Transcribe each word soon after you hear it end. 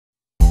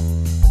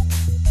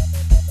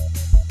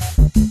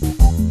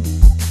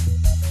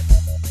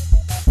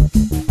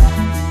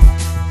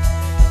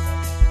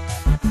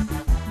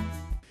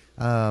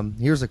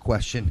Here's a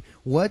question.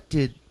 What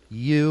did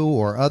you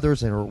or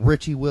others and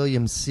Richey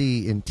Williams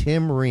see in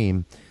Tim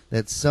Ream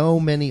that so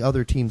many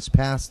other teams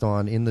passed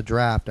on in the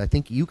draft? I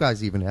think you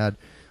guys even had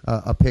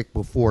a pick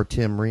before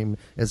Tim Ream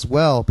as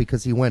well,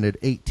 because he went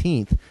at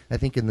 18th, I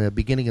think, in the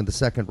beginning of the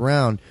second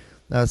round.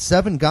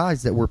 7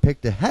 guys that were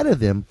picked ahead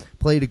of him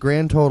played a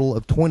grand total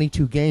of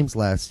 22 games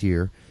last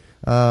year.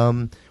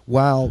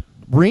 While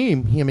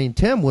Ream,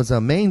 Tim was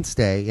a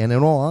mainstay, and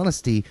in all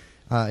honesty,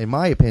 in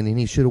my opinion,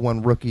 he should have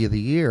won Rookie of the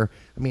Year.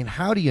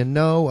 How do you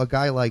know a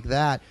guy like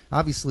that?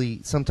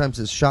 Obviously, sometimes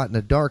it's shot in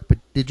the dark, but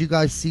did you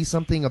guys see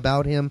something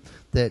about him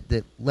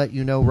that let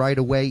you know right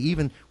away,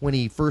 even when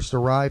he first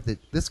arrived, that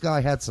this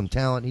guy had some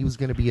talent, he was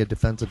going to be a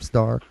defensive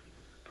star?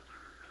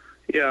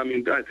 Yeah,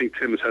 I think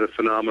Tim has had a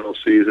phenomenal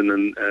season,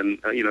 and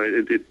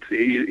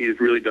he's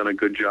really done a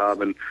good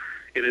job. And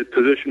in his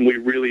position, we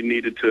really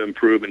needed to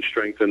improve and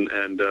strengthen,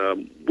 and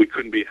we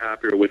couldn't be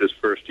happier with his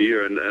first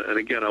year. And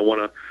again, I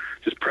want to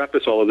just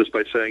preface all of this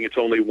by saying it's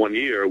only 1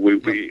 year.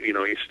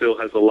 He still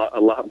has a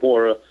lot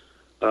more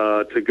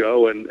to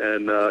go, and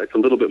it's a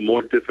little bit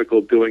more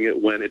difficult doing it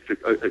when it's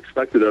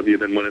expected of you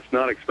than when it's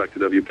not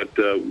expected of you. But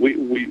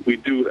we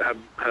do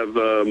have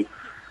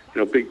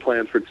big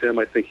plans for Tim.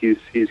 I think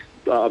he's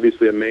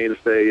obviously a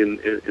mainstay in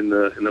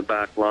the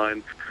back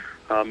line.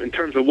 In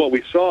terms of what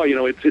we saw,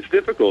 it's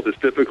difficult. It's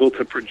difficult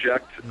to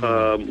project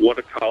what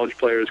a college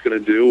player is going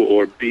to do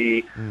or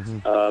be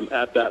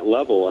at that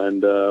level.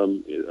 And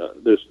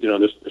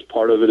there's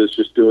part of it is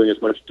just doing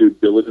as much due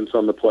diligence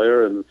on the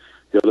player, and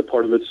the other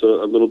part of it's a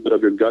little bit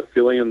of your gut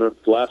feeling, and the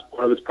last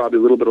part of it's probably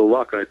a little bit of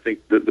luck. And I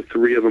think that the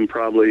 3 of them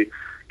probably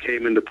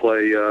came into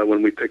play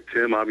when we picked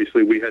Tim.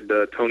 Obviously, we had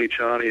Tony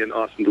Chani and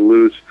Austin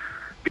Duluth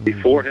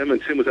before him,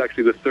 and Tim was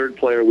actually the 3rd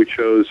player we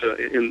chose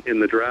in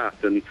the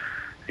draft. And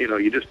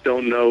you just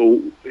don't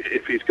know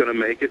if he's going to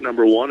make it,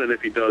 number one, and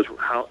if he does,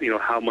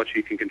 how much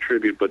he can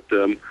contribute. But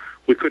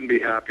we couldn't be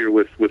happier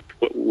with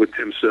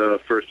Tim's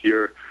first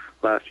year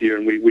last year,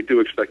 and we do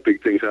expect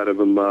big things out of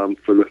him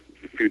for the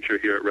future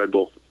here at Red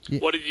Bull.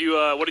 What did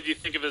you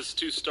think of his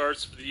 2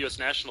 starts for the U.S.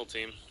 national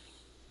team?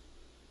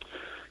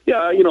 Yeah,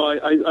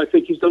 I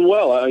think he's done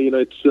well.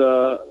 It's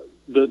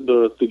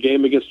the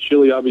game against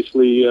Chile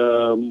obviously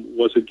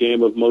was a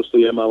game of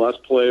mostly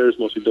MLS players,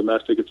 mostly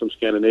domestic, and some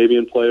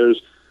Scandinavian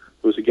players.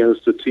 It was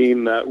against a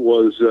team that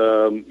was,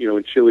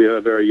 in Chile,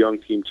 a very young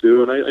team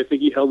too, and I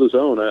think he held his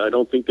own. I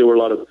don't think there were a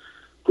lot of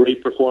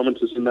great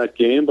performances in that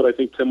game, but I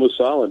think Tim was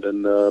solid,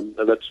 and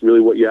that's really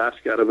what you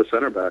ask out of a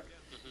center back.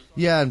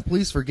 Yeah, and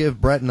please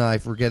forgive Brett and I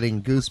for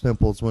getting goose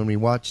pimples when we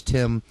watched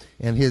Tim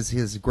and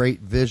his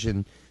great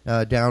vision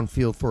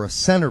downfield for a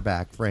center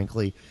back.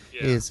 Frankly,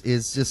 is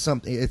just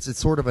something. It's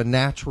sort of a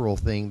natural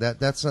thing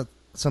that's not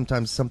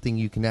sometimes something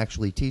you can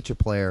actually teach a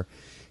player.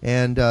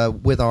 And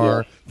with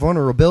our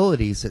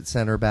vulnerabilities at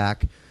center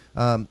back,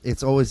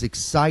 it's always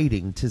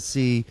exciting to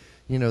see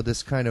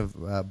this kind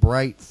of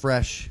bright,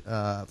 fresh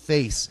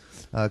face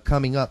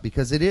coming up,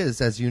 because it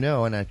is, as you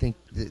know, and I think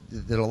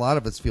that a lot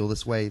of us feel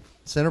this way,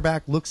 center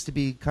back looks to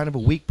be kind of a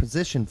weak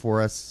position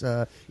for us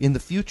in the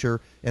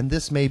future, and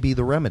this may be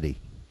the remedy.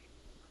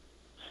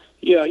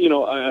 Yeah,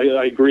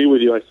 I agree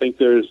with you. I think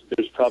there's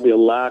probably a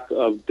lack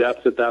of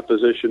depth at that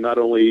position, not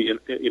only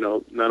in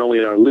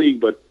our league,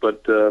 but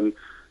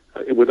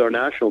with our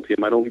national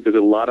team. I don't think there's a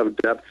lot of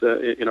depth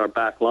in our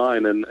back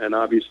line, and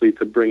obviously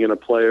to bring in a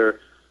player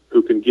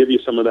who can give you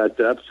some of that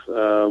depth,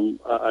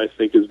 I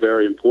think is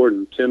very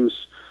important.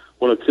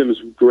 One of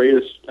Tim's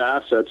greatest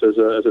assets as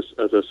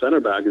a center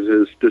back is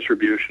his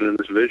distribution and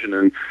his vision,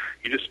 and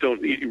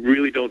you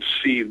really don't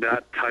see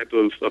that type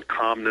of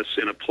calmness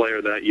in a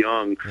player that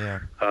young,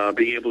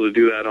 being able to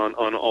do that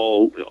on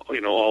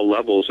all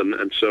levels,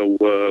 and so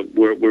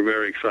we're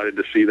very excited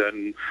to see that,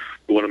 and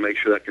we want to make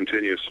sure that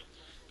continues.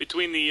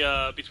 Between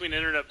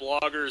internet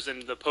bloggers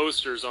and the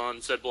posters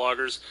on said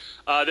bloggers,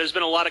 there's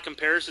been a lot of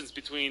comparisons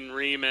between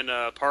Ream and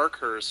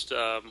Parkhurst.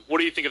 What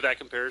do you think of that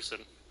comparison?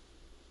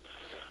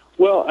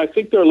 Well, I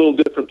think they're a little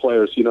different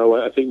players.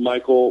 I think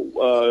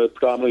Michael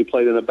predominantly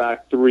played in a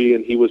back 3,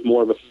 and he was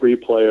more of a free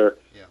player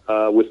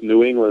with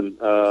New England.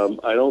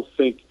 I don't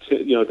think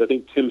I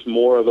think Tim's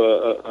more of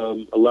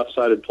a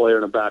left-sided player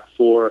in a back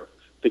 4.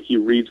 I think he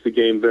reads the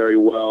game very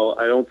well.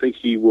 I don't think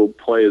he will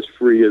play as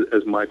free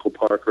as Michael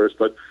Parkhurst,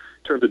 but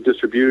in terms of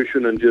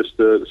distribution and just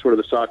the sort of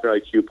the soccer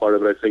IQ part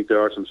of it, I think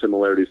there are some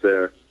similarities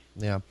there.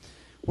 Yeah.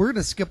 We're going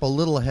to skip a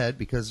little ahead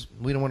because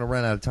we don't want to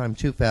run out of time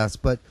too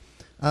fast, but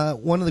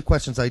one of the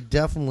questions I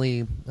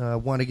definitely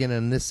want to get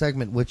in this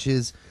segment, which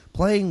is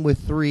playing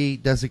with 3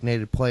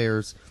 designated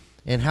players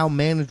and how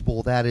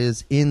manageable that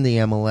is in the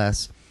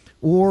MLS.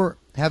 Or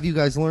have you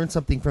guys learned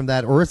something from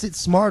that? Or is it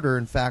smarter,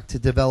 in fact, to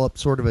develop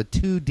sort of a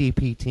 2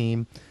 DP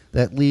team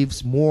that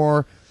leaves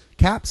more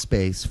cap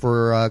space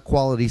for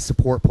quality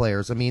support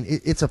players? I mean,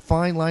 it's a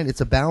fine line. It's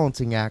a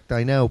balancing act,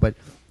 I know, but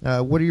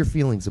what are your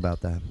feelings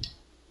about that?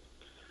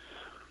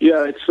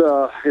 Yeah,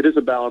 it is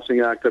a balancing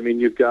act. I mean,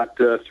 you've got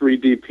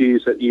 3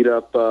 DPs that eat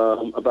up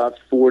about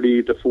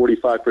 40 to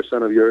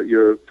 45% of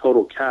your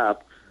total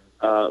cap.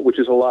 which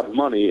is a lot of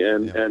money.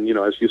 And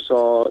as you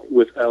saw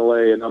with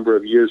LA a number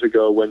of years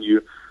ago, when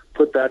you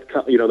put that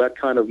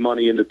kind of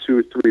money into 2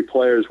 or 3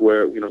 players,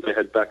 where they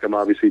had Beckham,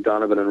 obviously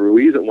Donovan and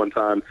Ruiz at one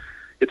time.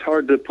 It's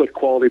hard to put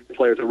quality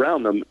players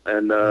around them,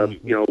 and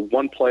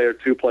 1 player,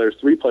 2 players,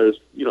 3 players,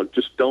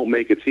 just don't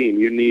make a team.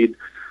 You need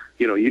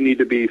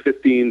to be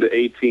 15 to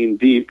 18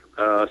 deep,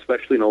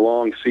 especially in a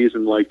long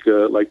season like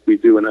we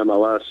do in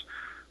MLS.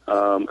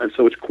 And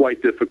so it's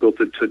quite difficult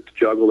to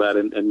juggle that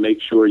and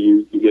make sure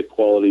you get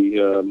quality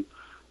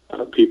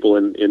people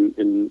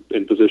in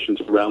positions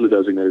around the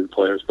designated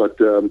players. But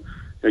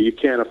you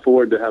can't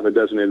afford to have a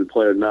designated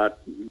player not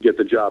get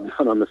the job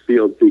done on the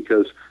field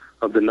because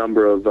of the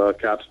number of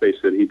cap space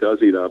that he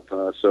does eat up.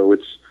 So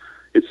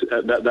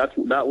that's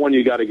that one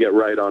you got to get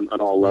right on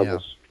all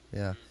levels.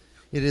 Yeah,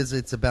 it is.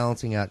 It's a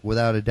balancing act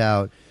without a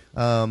doubt.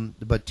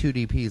 But 2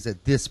 DPs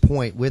at this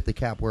point with the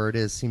cap where it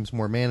is seems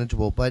more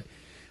manageable. But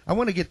I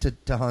want to get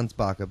to Hans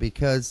Backe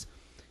because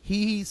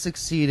he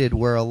succeeded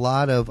where a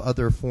lot of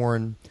other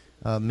foreign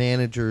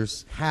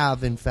managers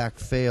have in fact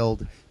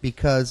failed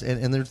because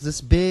and there's this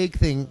big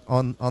thing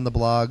on the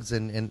blogs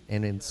and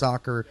in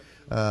soccer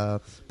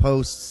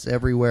posts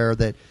everywhere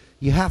that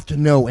you have to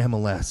know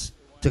MLS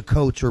to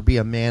coach or be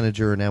a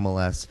manager in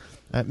MLS.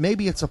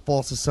 Maybe it's a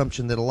false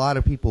assumption that a lot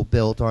of people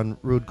built on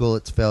Ruud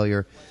Gullit's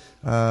failure.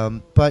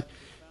 But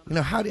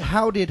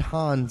how did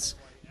Hans,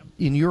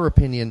 in your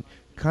opinion,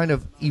 kind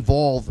of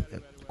evolve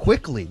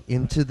quickly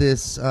into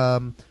this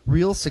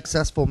real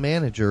successful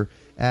manager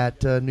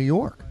at New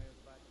York?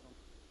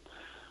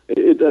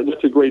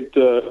 That's a great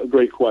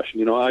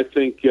question. I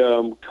think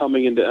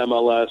coming into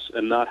MLS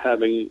and not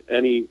having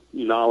any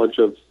knowledge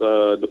of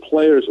the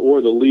players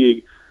or the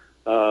league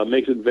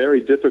makes it very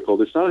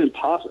difficult. It's not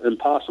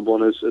impossible,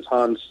 and as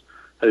Hans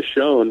has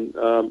shown,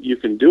 you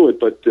can do it,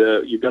 but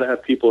you've got to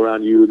have people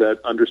around you that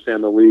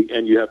understand the league,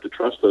 and you have to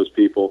trust those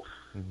people.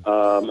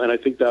 And I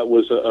think that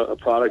was a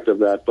product of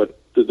that. But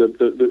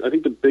I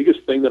think the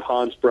biggest thing that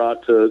Hans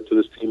brought to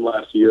this team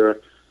last year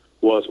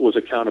was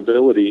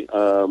accountability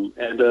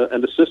and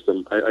a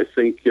system. I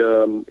think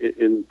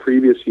in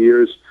previous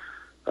years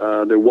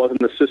there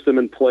wasn't a system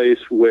in place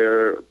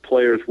where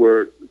players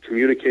were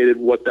communicated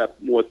what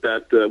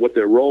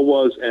their role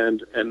was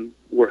and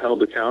were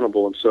held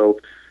accountable. And so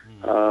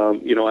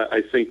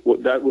I think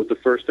that was the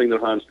first thing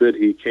that Hans did.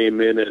 He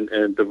came in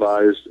and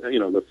devised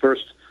the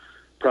first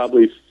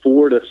probably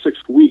 4 to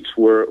 6 weeks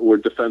were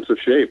defensive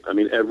shape. I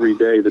mean, every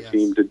day the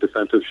team did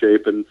defensive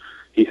shape, and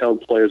he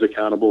held players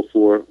accountable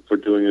for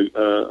doing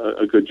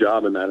a good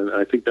job in that. And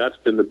I think that's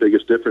been the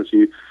biggest difference.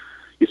 You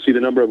see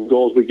the number of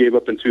goals we gave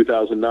up in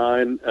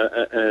 2009,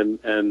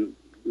 and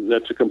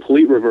that's a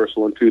complete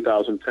reversal in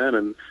 2010.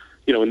 And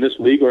in this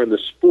league or in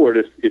this sport,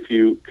 if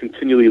you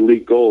continually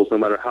leak goals, no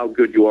matter how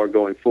good you are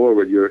going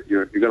forward, you're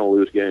going to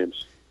lose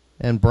games.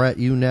 And Brett,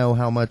 you know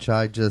how much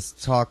I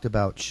just talked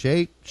about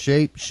shape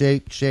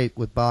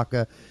with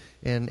Backe,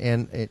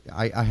 and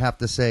I have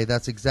to say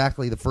that's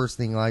exactly the first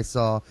thing I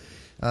saw.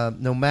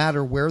 No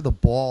matter where the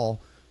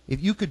ball,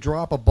 if you could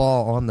drop a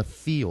ball on the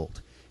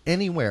field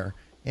anywhere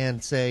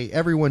and say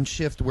everyone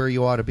shift where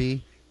you ought to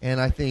be,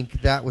 and I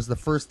think that was the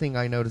first thing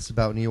I noticed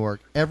about New York.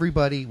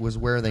 Everybody was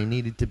where they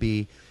needed to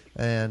be,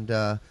 and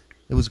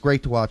it was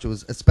great to watch. It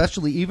was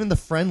especially even the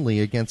friendly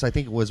against, I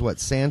think it was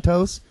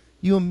Santos.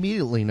 You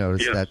immediately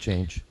noticed that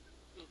change.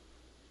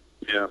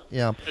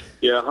 Yeah.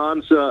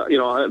 Hans,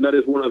 that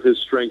is one of his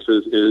strengths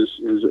is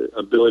his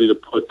ability to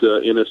put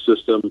in a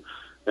system,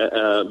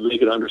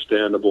 make it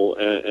understandable,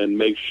 and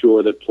make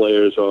sure that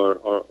players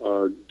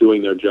are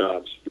doing their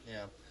jobs.